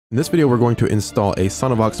In this video, we're going to install a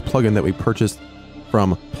SONiVOX plugin that we purchased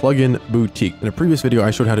from Plugin Boutique. In a previous video,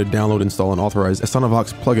 I showed how to download, install, and authorize a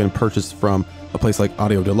SONiVOX plugin purchased from a place like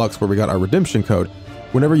Audio Deluxe, where we got our redemption code.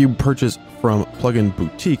 Whenever you purchase from Plugin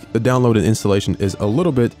Boutique, the download and installation is a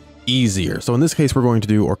little bit easier. So in this case, we're going to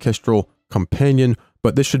do Orchestral Companion,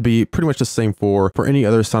 but this should be pretty much the same for any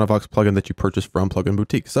other SONiVOX plugin that you purchase from Plugin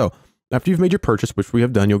Boutique. So after you've made your purchase, which we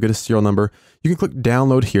have done, you'll get a serial number. You can click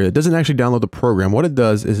download here. It doesn't actually download the program. What it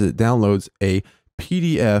does is it downloads a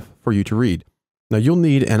PDF for you to read. Now you'll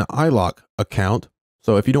need an iLok account.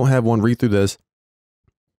 So if you don't have one, read through this.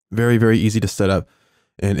 Very, very easy to set up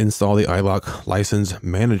and install the iLok License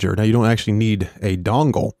Manager. Now you don't actually need a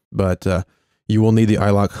dongle, but you will need the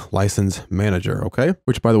iLok License Manager, okay?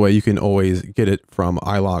 Which, by the way, you can always get it from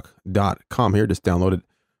iLok.com here. Just download it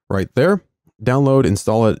right there. Download,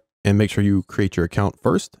 install it, and make sure you create your account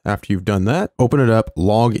first. After you've done that, open it up,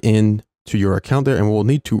 log in to your account there, and we'll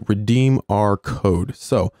need to redeem our code.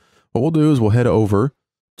 So what we'll do is we'll head over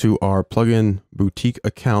to our Plugin Boutique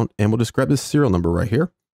account, and we'll just grab this serial number right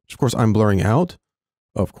here, which of course I'm blurring out,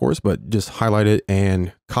 of course, but just highlight it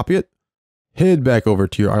and copy it. Head back over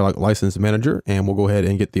to your iLok License Manager, and we'll go ahead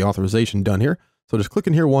and get the authorization done here. So just click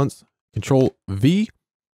in here once, Control V,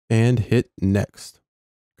 and hit Next.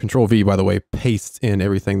 Control V, by the way, pastes in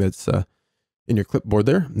everything that's in your clipboard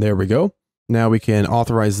there. There we go. Now we can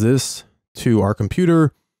authorize this to our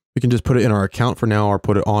computer. We can just put it in our account for now, or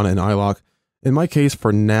put it on an iLok. In my case,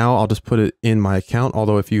 for now, I'll just put it in my account.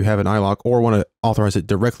 Although if you have an iLok or want to authorize it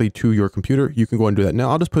directly to your computer, you can go and do that now.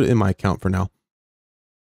 I'll just put it in my account for now.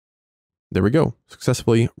 There we go.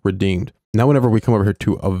 Successfully redeemed. Now, whenever we come over here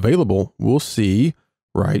to available, we'll see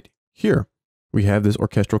right here, we have this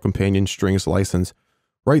Orchestral Companion Strings license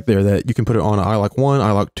right there that you can put it on iLok 1,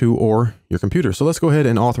 iLok 2, or your computer. So let's go ahead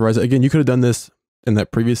and authorize it. Again, you could have done this in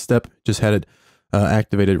that previous step, just had it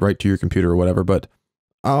activated right to your computer or whatever, but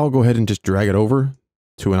I'll go ahead and just drag it over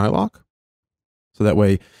to an iLok. So that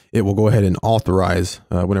way it will go ahead and authorize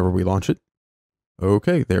whenever we launch it.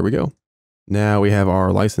 Okay, there we go. Now we have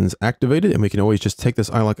our license activated, and we can always just take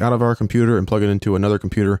this iLok out of our computer and plug it into another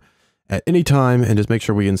computer at any time, and just make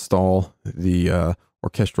sure we install the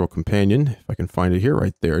Orchestral Companion. If I can find it here,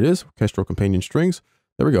 right there it is, Orchestral Companion Strings.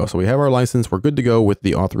 There we go. So we have our license. We're good to go with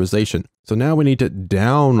the authorization. So now we need to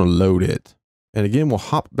download it. And again, we'll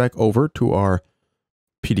hop back over to our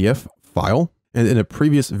PDF file. And in a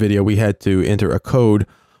previous video, we had to enter a code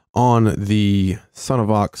on the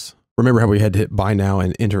SONiVOX. Remember how we had to hit buy now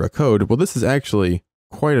and enter a code? Well, this is actually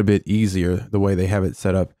quite a bit easier the way they have it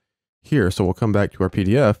set up here. So we'll come back to our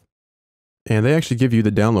PDF. And they actually give you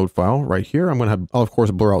the download file right here. I'll of course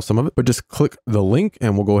blur out some of it, but just click the link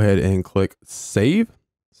and we'll go ahead and click save.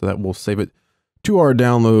 So that will save it to our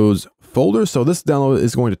downloads folder. So this download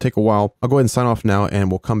is going to take a while. I'll go ahead and sign off now, and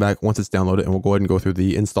we'll come back once it's downloaded, and we'll go ahead and go through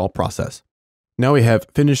the install process. Now we have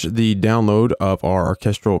finished the download of our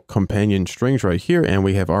Orchestral Companion Strings right here, and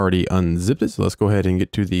we have already unzipped it. So let's go ahead and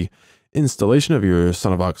get to the installation of your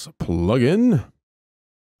SONiVOX plugin.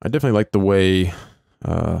 I definitely like the way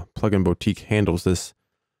Plugin Boutique handles this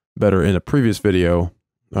better. In a previous video,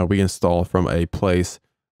 we install from a place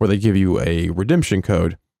where they give you a redemption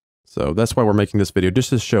code. So that's why we're making this video, just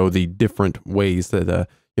to show the different ways that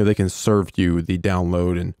they can serve you the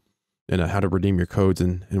download and how to redeem your codes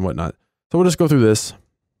and whatnot. So we'll just go through this,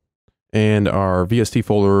 and our VST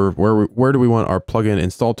folder, where do we want our plugin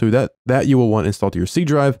installed to? That you will want installed to your C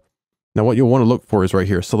drive. Now what you'll want to look for is right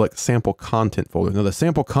here, select sample content folder. Now the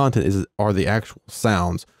sample content are the actual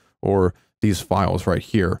sounds, or these files right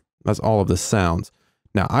here. That's all of the sounds.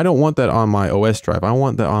 Now I don't want that on my OS drive. I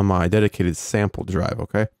want that on my dedicated sample drive,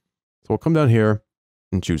 okay? So we'll come down here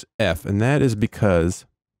and choose F, and that is because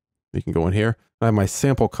we can go in here. I have my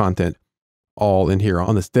sample content all in here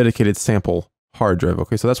on this dedicated sample hard drive,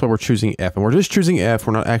 okay? So that's why we're choosing F, and we're just choosing F.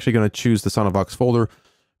 We're not actually going to choose the SONiVOX folder,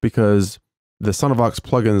 because the SONiVOX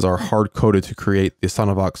plugins are hard-coded to create the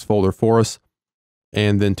SONiVOX folder for us,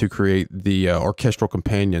 and then to create the Orchestral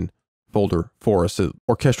Companion folder for us, so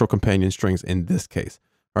Orchestral Companion Strings in this case.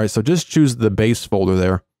 All right, so just choose the base folder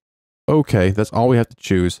there. Okay, that's all we have to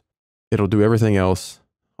choose. It'll do everything else,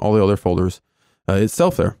 all the other folders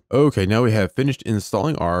itself there. Okay, now we have finished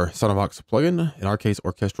installing our SONiVOX plugin, in our case,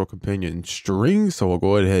 Orchestral Companion Strings. So we'll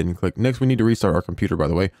go ahead and click next. We need to restart our computer, by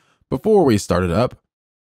the way, before we start it up.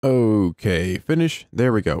 Okay, finish.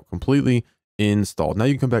 There we go. Completely installed. Now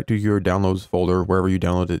you can come back to your downloads folder, wherever you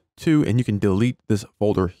downloaded it to, and you can delete this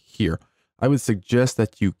folder here. I would suggest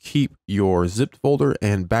that you keep your zipped folder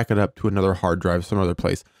and back it up to another hard drive, some other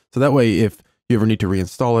place. So that way, if you ever need to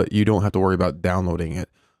reinstall it, you don't have to worry about downloading it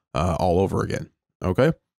all over again.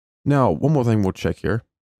 Okay. Now, one more thing we'll check here.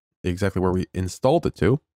 exactly where we installed it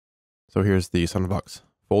to. So here's the SONiVOX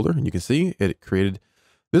folder, and you can see it created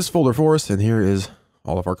this folder for us, and here is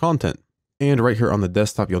all of our content. And right here on the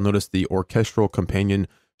desktop, you'll notice the Orchestral Companion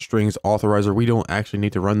Strings Authorizer. We don't actually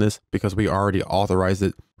need to run this because we already authorized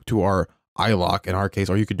it to our iLok in our case,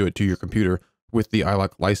 or you could do it to your computer with the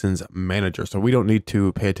iLok License Manager. So we don't need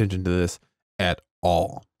to pay attention to this at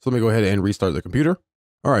all. So let me go ahead and restart the computer.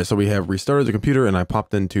 All right, so we have restarted the computer and I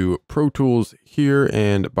popped into Pro Tools here.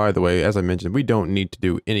 And by the way, as I mentioned, we don't need to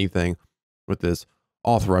do anything with this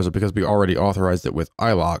authorizer because we already authorized it with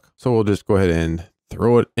iLok. So we'll just go ahead and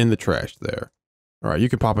throw it in the trash there. All right, you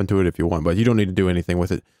can pop into it if you want, but you don't need to do anything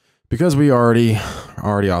with it because we already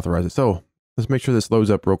authorized it. So let's make sure this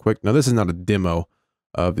loads up real quick. Now, this is not a demo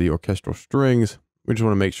of the orchestral strings. We just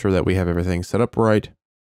want to make sure that we have everything set up right,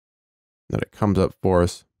 that it comes up for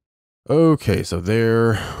us. Okay, so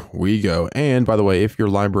there we go. And by the way, if your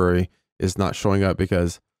library is not showing up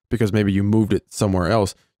because maybe you moved it somewhere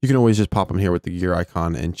else, you can always just pop them here with the gear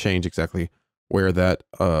icon and change exactly where that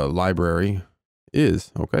library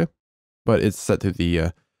is, okay? But it's set to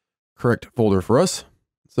the correct folder for us.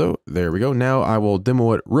 So there we go. Now I will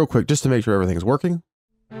demo it real quick just to make sure everything's working.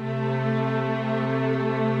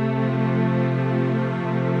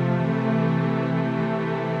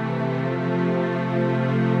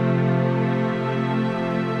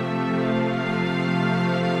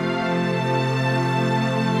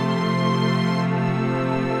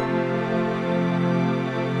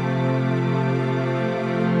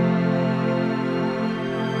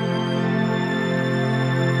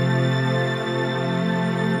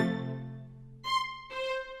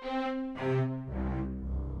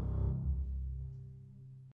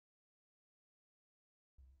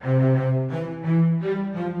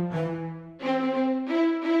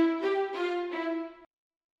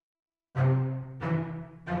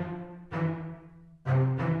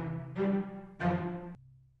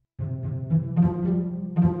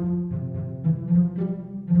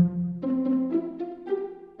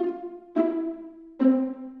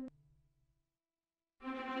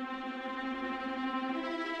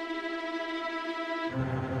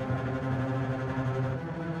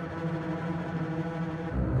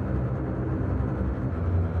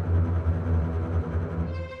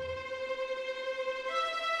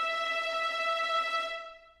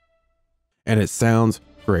 And it sounds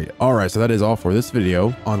great. All right, so that is all for this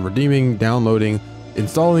video on redeeming, downloading,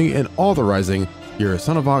 installing, and authorizing your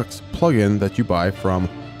SONiVOX plugin that you buy from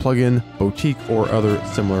Plugin Boutique or other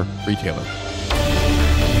similar retailer.